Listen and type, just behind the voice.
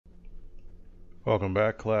Welcome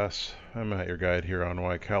back, class. I'm Matt, your guide here on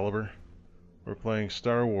Y Caliber. We're playing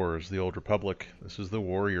Star Wars: The Old Republic. This is the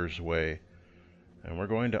Warrior's Way. And we're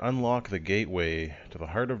going to unlock the gateway to the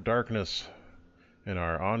Heart of Darkness in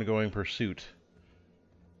our ongoing pursuit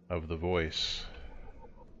of the Voice.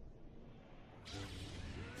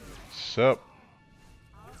 Sup?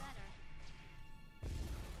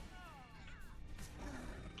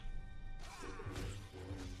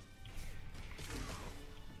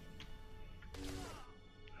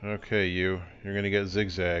 Okay, you're gonna get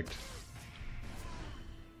zigzagged.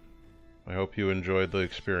 I hope you enjoyed the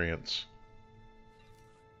experience.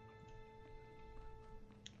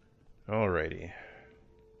 Alrighty.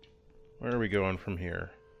 Where are we going from here?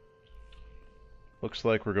 Looks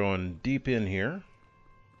like we're going deep in here.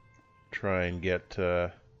 Try and get,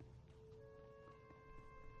 well,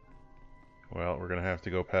 we're gonna have to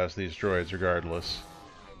go past these droids regardless.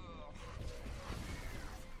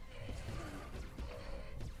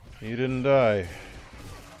 You didn't die.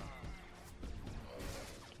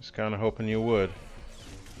 Just kinda hoping you would.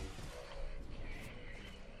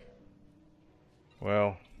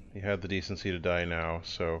 Well, you had the decency to die now,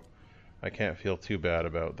 so I can't feel too bad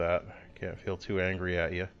about that. Can't feel too angry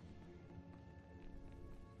at you.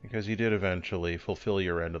 Because you did eventually fulfill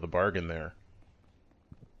your end of the bargain there.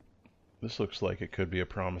 This looks like it could be a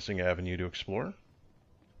promising avenue to explore.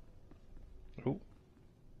 Ooh.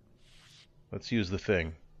 Let's use the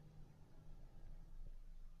thing.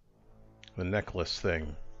 The necklace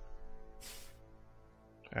thing.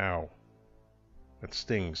 Ow. That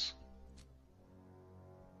stings.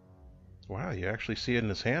 Wow, you actually see it in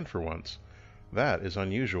his hand for once. That is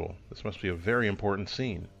unusual. This must be a very important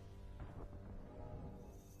scene.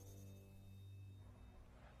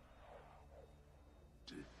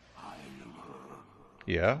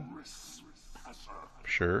 Yeah?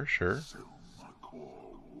 Sure, sure.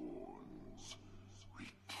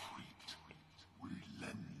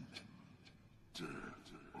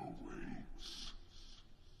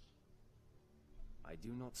 I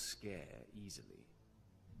do not scare easily.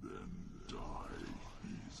 Then die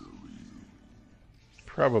easily.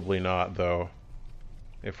 Probably not, though,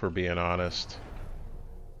 if we're being honest.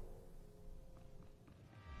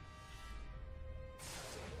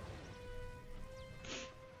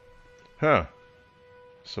 Huh.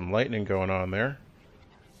 Some lightning going on there.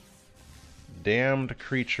 Damned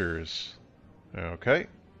creatures. Okay.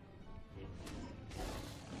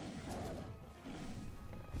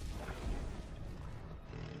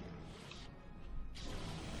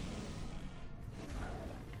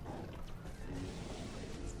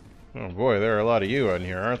 Oh boy, there are a lot of you in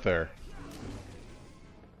here, aren't there?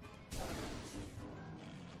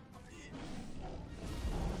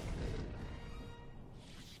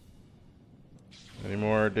 Any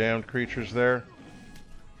more damned creatures there?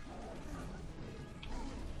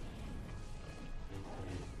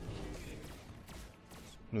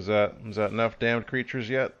 Is that enough damned creatures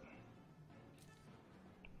yet?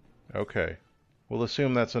 Okay. We'll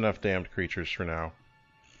assume that's enough damned creatures for now.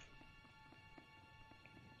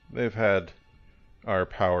 They've had our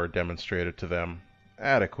power demonstrated to them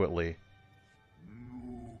adequately.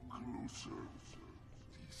 No closer.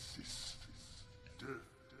 This is death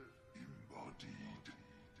embodied.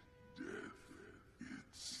 Death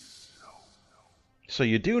itself. So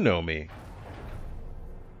you do know me.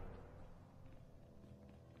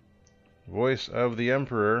 Voice of the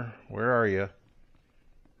Emperor, where are you?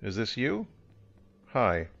 Is this you?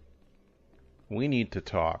 Hi. We need to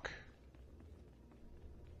talk.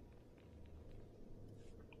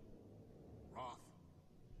 Wrath,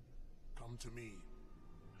 come to me.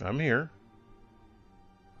 I'm here.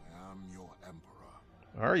 I am your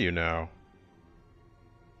emperor. Are you now?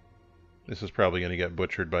 This is probably going to get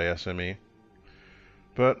butchered by SME.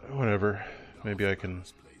 But whatever. Maybe I can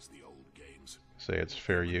Plays the old games. say it's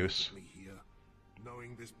fair use. Here,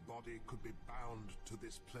 knowing this body could be bound to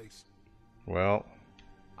this place. Well,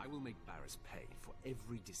 I will make Barris pay for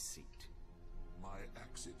every deceit. My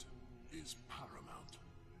exit is paramount.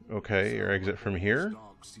 okay, your exit from here?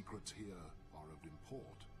 Dark secrets here are of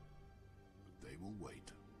import, but they will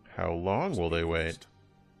wait. How long will they wait?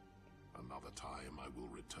 Another time I will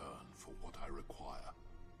return for what I require.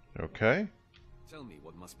 Okay. Tell me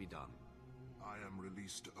what must be done. I am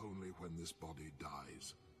released only when this body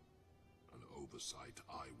dies. An oversight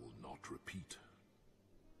I will not repeat.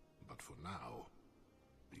 But for now,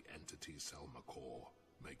 the entity Selma Core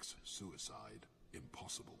makes suicide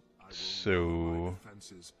impossible. I will lower my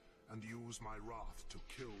defenses and use my wrath to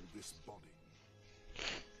kill this body.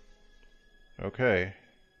 Okay.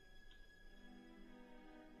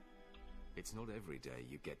 It's not every day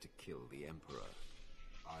you get to kill the Emperor.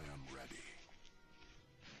 I am ready.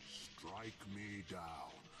 Take me down.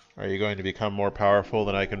 Are you going to become more powerful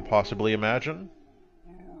than I can possibly imagine?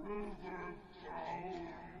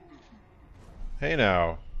 Hey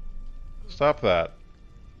now. Stop that.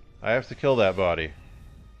 I have to kill that body.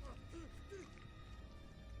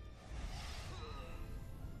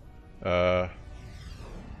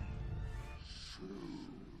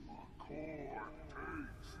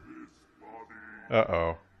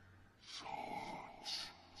 Uh-oh.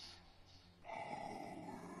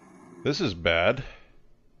 This is bad.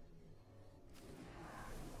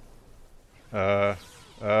 Uh.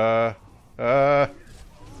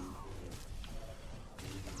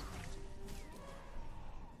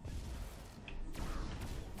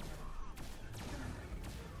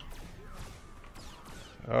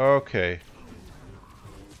 Okay.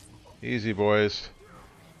 Easy, boys.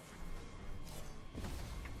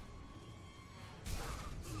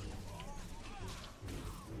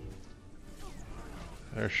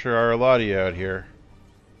 There sure are a lot of you out here.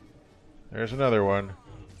 There's another one.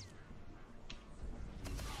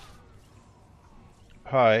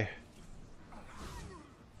 Hi.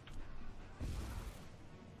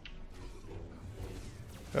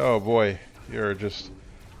 Oh boy, you're just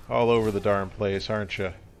all over the darn place, aren't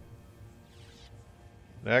you?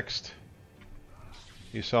 Next.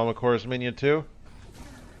 You Salmacor's minion too?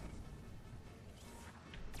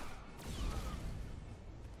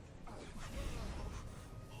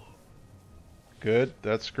 Good,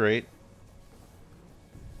 that's great.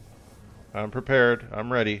 I'm prepared,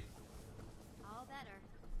 I'm ready. All better.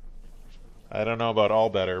 I don't know about all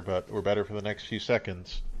better, but we're better for the next few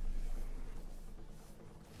seconds.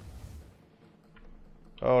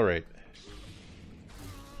 Alright.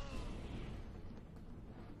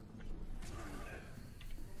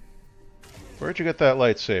 Where'd you get that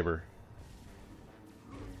lightsaber?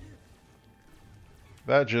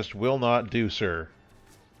 That just will not do, sir.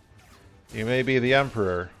 You may be the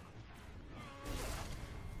Emperor,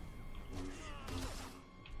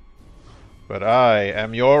 but I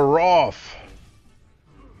am your wrath!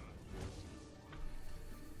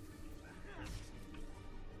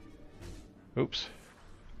 Oops.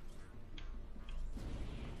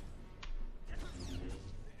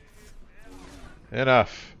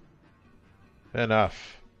 Enough.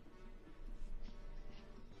 Enough.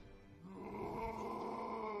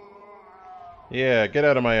 Yeah, get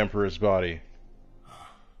out of my Emperor's body.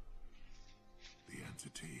 The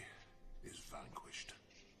entity is vanquished.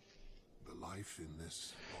 The life in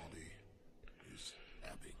this body is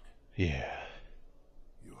ebbing. Yeah.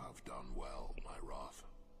 You have done well, my wrath.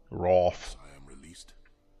 Wrath. I am released.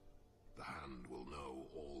 The hand will know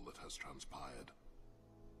all that has transpired.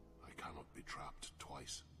 I cannot be trapped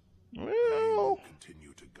twice. I will Well...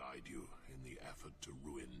 continue to guide you in the effort to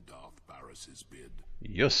ruin Darth Barris's bid.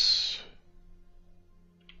 Yes.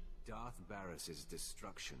 Darth Barris's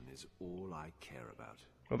destruction is all I care about.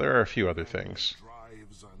 Well, there are a few other things.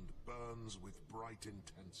 Drives and burns with bright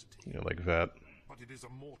intensity. You know, like that. But it is a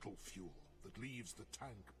mortal fuel that leaves the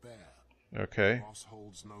tank bare. Okay. Ross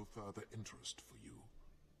holds no further interest for you.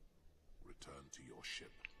 Return to your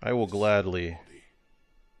ship. I will gladly... Body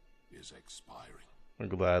is expiring. I'll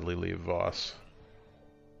gladly leave Voss.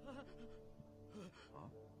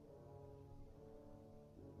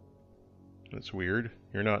 That's weird.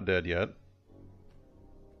 You're not dead yet.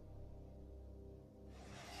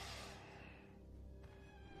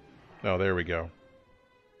 Oh, there we go.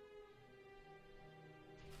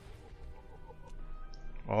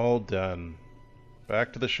 All done.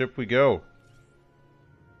 Back to the ship we go.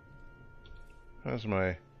 How's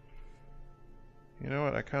my... You know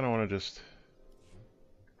what? I kind of want to just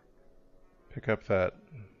pick up that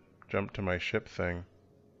jump to my ship thing.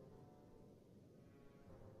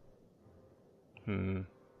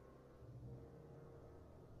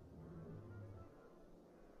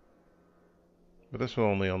 But this will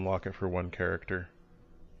only unlock it for one character.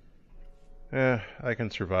 I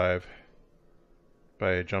can survive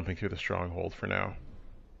by jumping through the stronghold for now.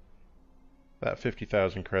 That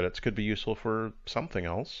 50,000 credits could be useful for something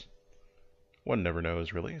else. One never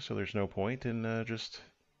knows, really, so there's no point in just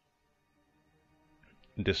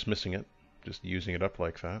dismissing it, just using it up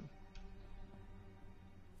like that.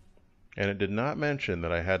 And it did not mention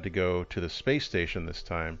that I had to go to the space station this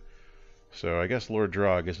time, so I guess Lord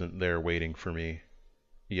Drog isn't there waiting for me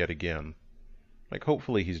yet again. Like,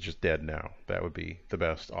 hopefully he's just dead now. That would be the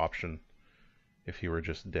best option, if he were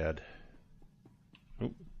just dead.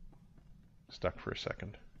 Oop. Stuck for a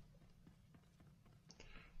second.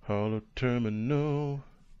 Holo Terminal.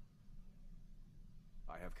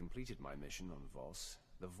 I have completed my mission on Voss.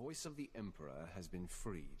 The voice of the Emperor has been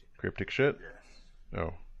freed. Cryptic shit? Yes,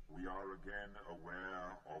 Oh. we are again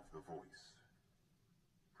aware of of the voice.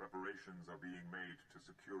 Preparations are being made to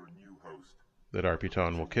secure a new host. That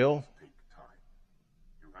Arpiton will kill. Take time.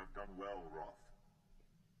 You have done well, Roth.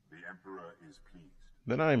 The Emperor is pleased.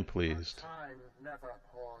 Then I'm pleased. Time never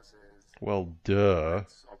pauses. Well, duh.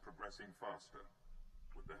 Events are progressing faster.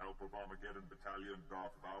 With the help of Armageddon Battalion,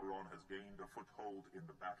 Darth Vowron has gained a foothold in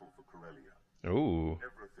the battle for Corellia. Ooh.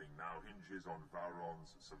 Everything now hinges on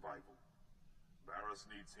Vowron's survival. Varus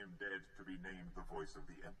needs him dead to be named the voice of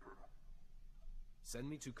the Emperor. Send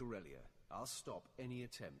me to Corellia. I'll stop any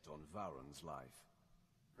attempt on Vowron's life.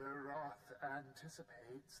 The wrath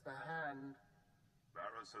anticipates the hand.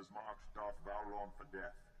 Varus has marked Darth Vowron for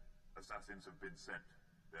death. Assassins have been sent.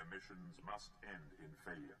 Their missions must end in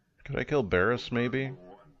failure. Could I kill Barris, maybe? And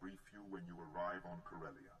brief you when you arrive on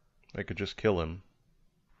Corellia. I could just kill him.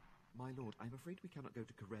 My lord, I'm afraid we cannot go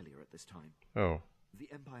to Corellia at this time. Oh. The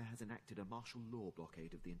Empire has enacted a martial law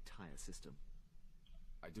blockade of the entire system.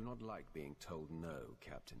 I do not like being told no,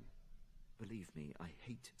 Captain. Believe me, I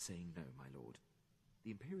hate saying no, my lord.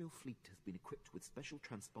 The Imperial fleet has been equipped with special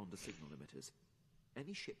transponder signal emitters.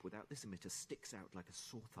 Any ship without this emitter sticks out like a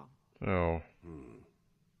sore thumb. Oh.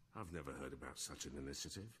 I've never heard about such an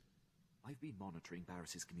initiative. I've been monitoring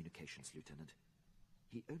Barris's communications, Lieutenant.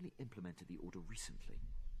 He only implemented the order recently.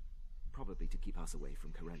 Probably to keep us away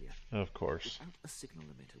from Corellia. Of course. Without a signal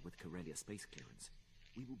emitter with Corellia space clearance,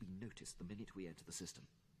 we will be noticed the minute we enter the system.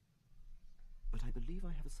 But I believe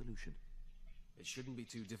I have a solution. It shouldn't be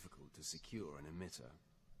too difficult to secure an emitter.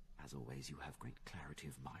 As always, you have great clarity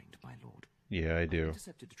of mind, my lord. Yeah, I do. I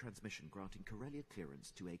intercepted a transmission granting Corellia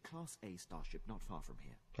clearance to a Class A starship not far from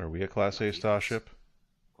here. Are we a Class A starship?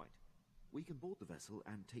 Quite. We can board the vessel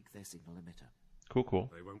and take their signal emitter. Cool,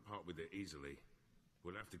 cool. They won't part with it easily.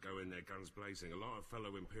 We'll have to go in there guns blazing. A lot of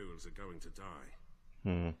fellow Imperials are going to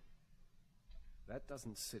die. That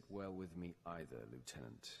doesn't sit well with me either,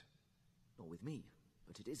 Lieutenant. Nor with me,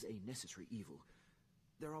 but it is a necessary evil.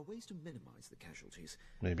 There are ways to minimize the casualties.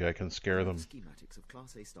 Maybe I can scare I know them. the schematics of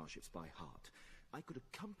Class A starships by heart. I could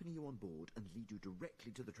accompany you on board and lead you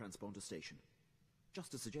directly to the transponder station.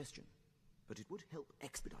 Just a suggestion, but it would help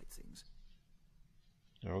expedite things.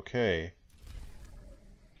 Okay.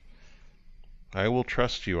 I will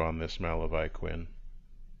trust you on this, Malavi Quinn.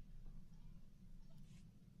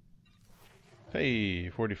 Hey,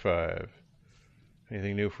 45.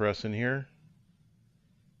 Anything new for us in here?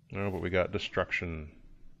 No, but we got destruction.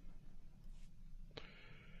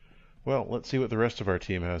 Well, let's see what the rest of our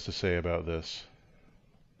team has to say about this.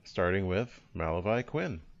 Starting with Malavi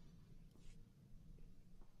Quinn.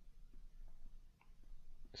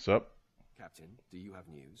 Sup? Captain, do you have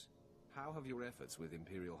news? How have your efforts with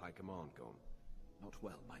Imperial High Command gone? Not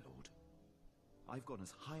well, my lord. I've gone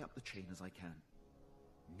as high up the chain as I can.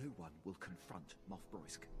 No one will confront Moff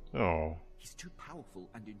Broisk. Oh. He's too powerful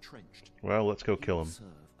and entrenched. Well, let's go kill him. He will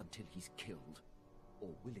serve until he's killed, or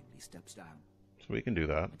willingly steps down. So we can do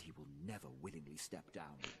that. And he will never willingly step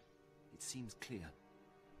down. It seems clear.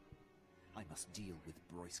 I must deal with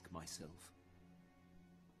Broisk myself.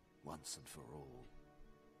 Once and for all.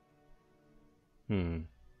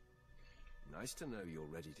 Nice to know you're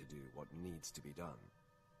ready to do what needs to be done.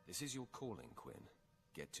 This is your calling, Quinn.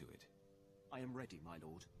 Get to it. I am ready, my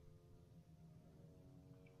lord.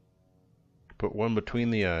 Put one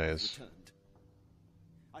between the eyes. Returned.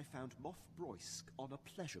 I found Moff Broisk on a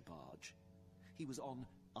pleasure barge. He was on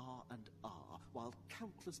R&R while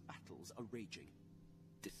countless battles are raging.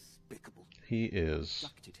 Despicable. He is.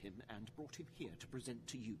 Abducted him and brought him here to present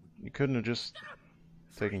to you. You couldn't have just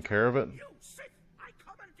taken care of it? You Sith! I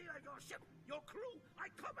commandeer your ship, your crew! I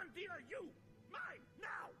commandeer you! Mine,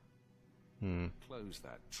 now! Close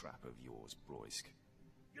that trap of yours, Broisk.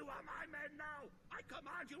 You are my men now! I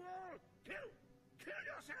command you all! Kill! Kill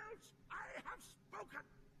yourselves! I have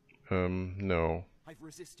spoken! No. I've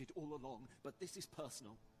resisted all along, but this is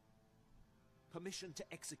personal. Permission to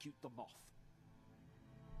execute the Moff.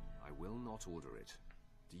 I will not order it.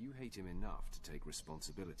 Do you hate him enough to take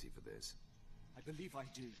responsibility for this? I believe I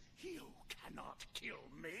do. You cannot kill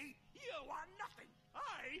me! You are nothing!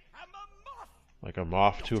 I am a moth! Like a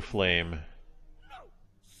moth to a flame. No!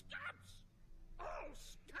 Scabs! All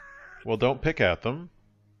scabs! Well, don't pick at them.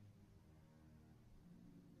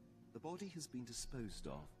 The body has been disposed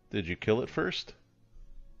of. Did you kill it first?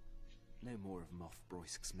 No more of Moff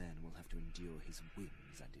Broisk's men will have to endure his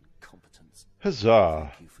whims and incompetence. Huzzah!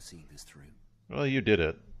 Thank you for seeing this through. Well, you did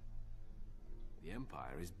it. The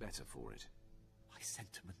Empire is better for it. My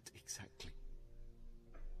sentiment exactly.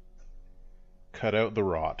 Cut out the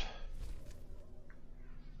rot.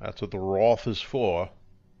 That's what the Roth is for.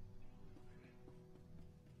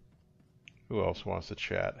 Who else wants to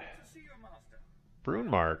chat? To see your master.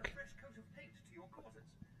 Broonmark.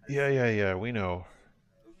 Yeah, we know.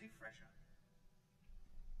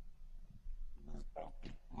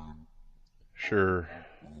 Sure.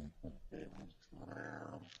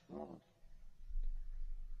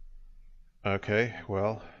 Okay,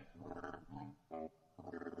 well.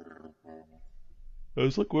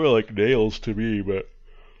 Those look more like nails to me, but...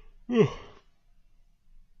 The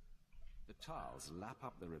Tals lap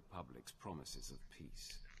up the Republic's promises of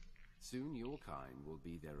peace. Soon your kind will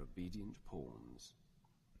be their obedient pawns.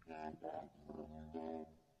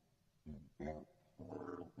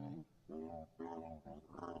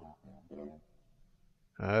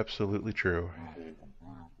 Absolutely true.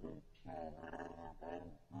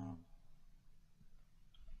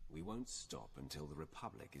 We won't stop until the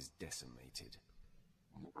Republic is decimated.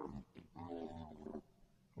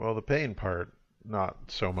 Well, the pain part,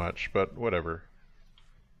 not so much, but whatever.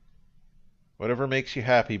 Whatever makes you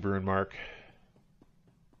happy, Broonmark.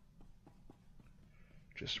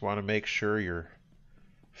 Just want to make sure you're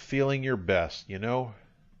feeling your best, you know?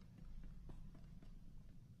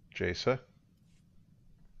 Jaisa?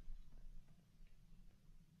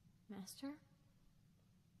 Master?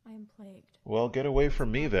 I am plagued. Well, get away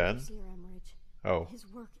from me then. Oh. His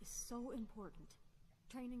work is so important.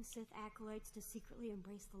 Training Sith acolytes to secretly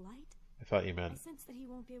embrace the light. I thought you meant... I sense that he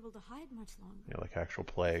won't be able to hide much longer. Yeah, like actual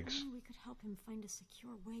plagues. If only we could help him find a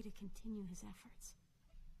secure way to continue his efforts.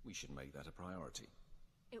 We should make that a priority.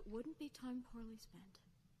 It wouldn't be time poorly spent.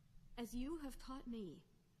 As you have taught me,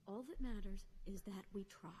 all that matters is that we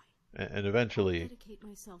try. And eventually, I'll dedicate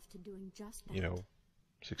myself to doing just that. You know,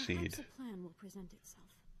 succeed. Perhaps a plan will present itself.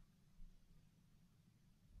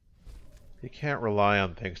 You can't rely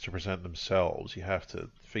on things to present themselves. You have to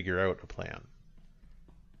figure out a plan.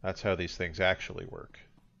 That's how these things actually work.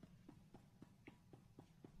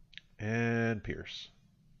 And Pierce.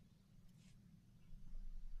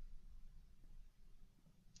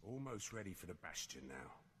 Almost ready for the Bastion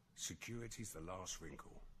now. Security's the last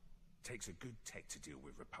wrinkle. Takes a good tech to deal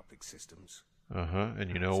with Republic systems. And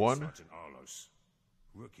you know one? Sergeant Awfulis.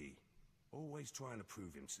 Rookie. Always trying to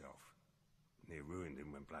prove himself. Near ruined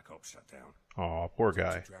him when Black Ops shut down. Aw, poor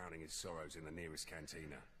guy. Drowning his sorrows in the nearest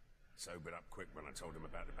cantina. Sobered up quick when I told him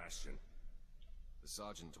about the Bastion. The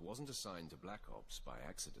sergeant wasn't assigned to Black Ops by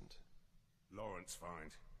accident. Lawrence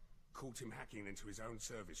find. Caught him hacking into his own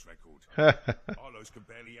service record. Arlos could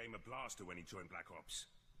barely aim a blaster when he joined Black Ops.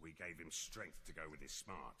 We gave him strength to go with his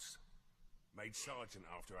smarts. Made sergeant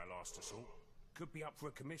after our last assault. Could be up for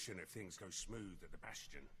a commission if things go smooth at the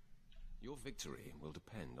Bastion. Your victory will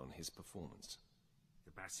depend on his performance.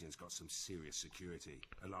 The Bastion's got some serious security.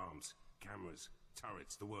 Alarms, cameras,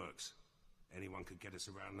 turrets, the works. Anyone could get us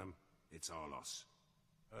around them, it's our loss.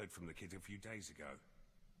 Heard from the kid a few days ago.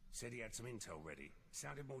 Said he had some intel ready.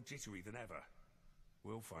 Sounded more jittery than ever.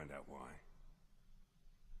 We'll find out why.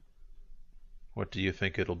 What do you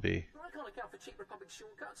think it'll be? I can't account for cheap Republic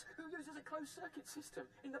shortcuts. Who uses a closed-circuit system?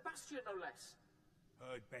 In the Bastion, no less.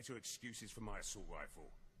 Heard better excuses for my assault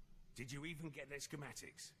rifle. Did you even get their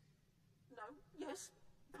schematics? No, yes,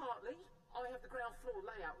 partly. I have the ground floor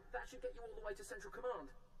layout. That should get you all the way to Central Command.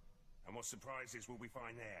 And what surprises will we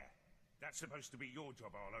find there? That's supposed to be your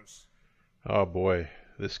job, Arlos. Oh boy,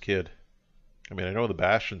 this kid. I mean, I know the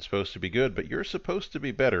Bastion's supposed to be good, but you're supposed to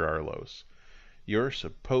be better, Arlos. You're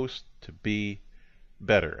supposed to be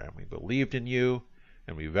better, and we believed in you,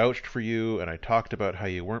 and we vouched for you, and I talked about how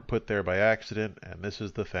you weren't put there by accident, and this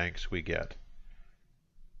is the thanks we get.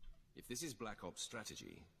 If this is Black Ops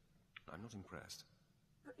strategy, I'm not impressed.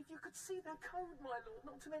 But if you could see their code, my lord,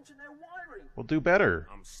 not to mention their wiring. We'll do better.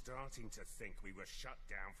 I'm starting to think we were shut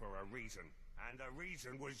down for a reason, and the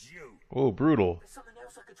reason was you. Oh, brutal. There's something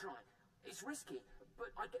else I could try. It's risky,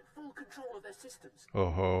 but I get full control of their systems.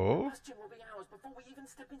 Oh-ho. The Bastion will be ours before we even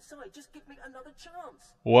step inside. Just give me another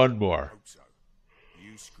chance. One more. Hope so.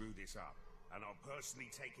 You screw this up, and I'll personally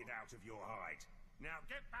take it out of your hide. Now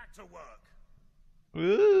get back to work.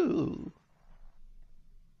 Ooh.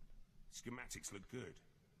 Schematics look good.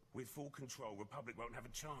 With full control, Republic won't have a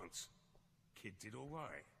chance. Kid did all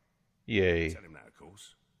right. Yay. Tell him that, of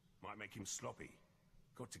course. Might make him sloppy.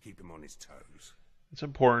 Got to keep him on his toes. It's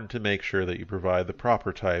important to make sure that you provide the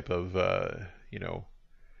proper type of, you know,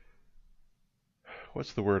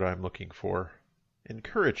 what's the word I'm looking for?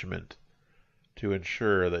 Encouragement to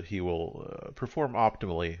ensure that he will perform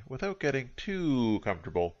optimally without getting too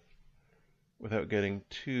comfortable, without getting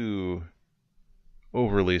too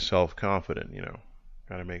overly self-confident, you know.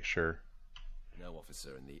 Gotta make sure. No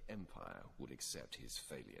officer in the Empire would accept his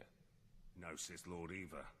failure. No Sith Lord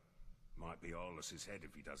either. Might be Arlos' head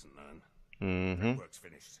if he doesn't learn. Mm-hmm. Work's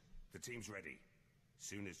finished. The team's ready.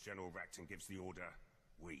 Soon as General Racton gives the order,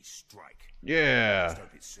 we strike. Yeah. Let's hope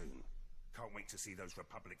it's soon. Can't wait to see those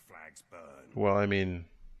Republic flags burn. Well, I mean,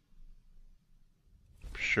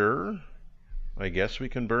 sure. I guess we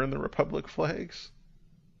can burn the Republic flags.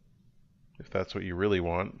 If that's what you really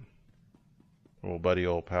want. Old buddy,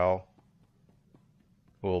 old pal.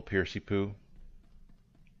 Old Piercy Poo.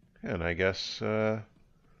 And I guess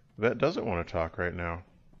Vet doesn't want to talk right now.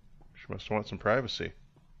 She must want some privacy.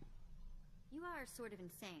 You are sort of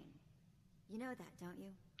insane. You know that, don't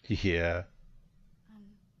you? Yeah.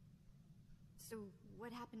 So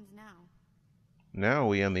what happens now? Now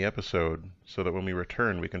we end the episode so that when we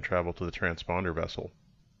return we can travel to the transponder vessel.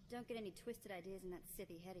 Don't get any twisted ideas in that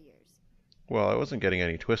Sithy head of yours. Well, I wasn't getting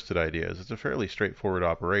any twisted ideas. It's a fairly straightforward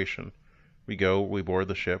operation. We go, we board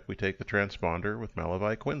the ship, we take the transponder with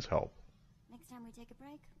Malavi Quinn's help. Next time we take a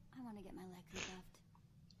break, I want to get my Leku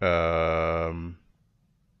left.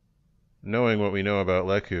 Knowing what we know about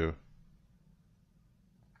Leku,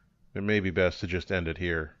 it may be best to just end it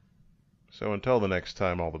here. So until the next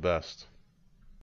time, all the best.